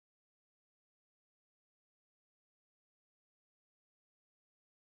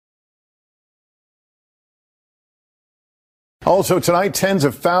Also tonight, tens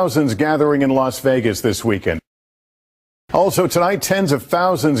of thousands gathering in Las Vegas this weekend. Also tonight, tens of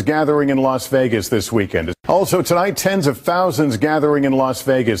thousands gathering in Las Vegas this weekend. Also tonight, tens of thousands gathering in Las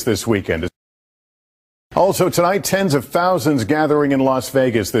Vegas this weekend. Also tonight, tens of thousands gathering in Las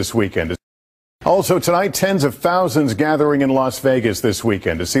Vegas this weekend. Also tonight, tens of thousands gathering in Las Vegas this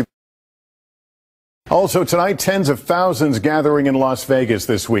weekend to see. Also tonight, tens of thousands gathering in Las Vegas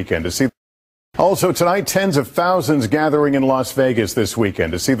this weekend to see. Also tonight, tens of thousands gathering in Las Vegas this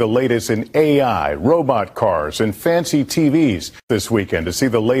weekend to see the latest in AI, robot cars, and fancy TVs. This weekend to see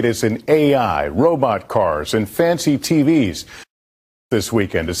the latest in AI, robot cars, and fancy TVs. This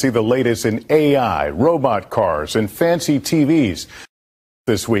weekend to see the latest in AI, robot cars, and fancy TVs.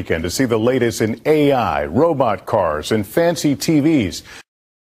 This weekend to see the latest in AI, robot cars, and fancy TVs.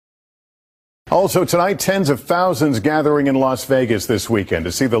 Also tonight, tens of thousands gathering in Las Vegas this weekend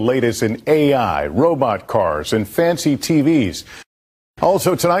to see the latest in AI, robot cars, and fancy TVs.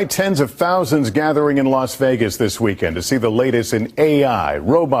 Also tonight, tens of thousands gathering in Las Vegas this weekend to see the latest in AI,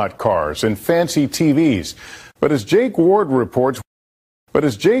 robot cars, and fancy TVs. But as Jake Ward reports, one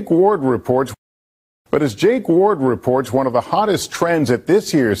of the hottest trends at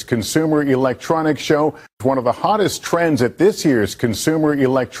this year's Consumer Electronics Show, one of the hottest trends at this year's Consumer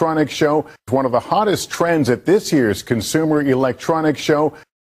Electronics Show, one of the hottest trends at this year's Consumer Electronics Show,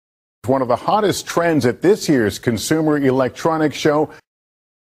 one of the hottest trends at this year's Consumer Electronics Show,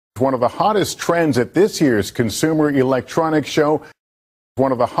 one of the hottest trends at this year's Consumer Electronics Show,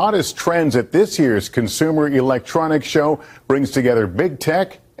 one of the hottest trends at this year's Consumer Electronics Show brings together big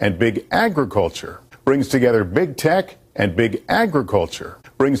tech and big agriculture. Brings together big tech and big agriculture.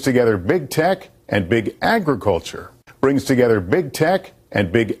 Brings together big tech and big agriculture. Brings together big tech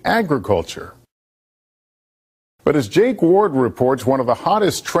and big agriculture. But as Jake Ward reports, one of the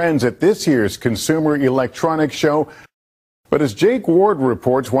hottest trends at this year's Consumer Electronics Show, one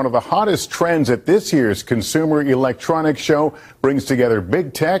of the hottest trends at this year's Consumer Electronics Show brings together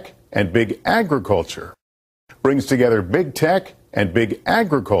big tech and big agriculture. Brings together big tech and big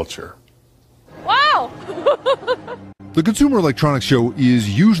agriculture. Wow! The Consumer Electronics Show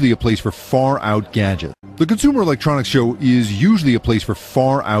is usually a place for far-out gadgets. The Consumer Electronics Show is usually a place for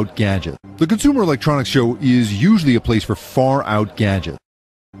far-out gadgets. The Consumer Electronics Show is usually a place for far-out gadgets.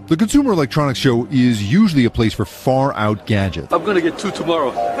 The Consumer Electronics Show is usually a place for far-out gadgets. I'm gonna get 2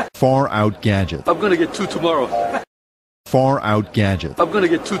 tomorrow. Far-out gadgets. I'm gonna get 2 tomorrow. Far-out gadgets. I'm gonna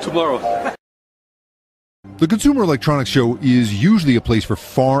get 2 tomorrow. The Consumer Electronics Show is usually a place for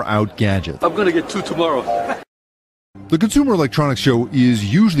far-out gadgets. I'm gonna get 2 tomorrow. The Consumer Electronics Show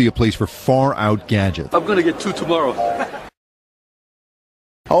is usually a place for far-out gadgets. I'm gonna get 2 tomorrow.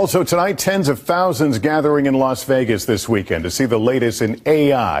 Also tonight, tens of thousands gathering in Las Vegas this weekend to see the latest in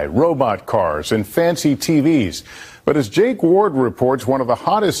AI, robot cars, and fancy TVs. But as Jake Ward reports, one of the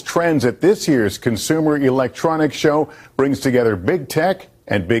hottest trends at this year's Consumer Electronics Show brings together big tech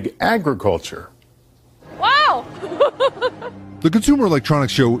and big agriculture. Wow! The Consumer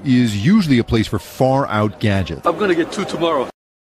Electronics Show is usually a place for far-out gadgets. I'm gonna get 2 tomorrow.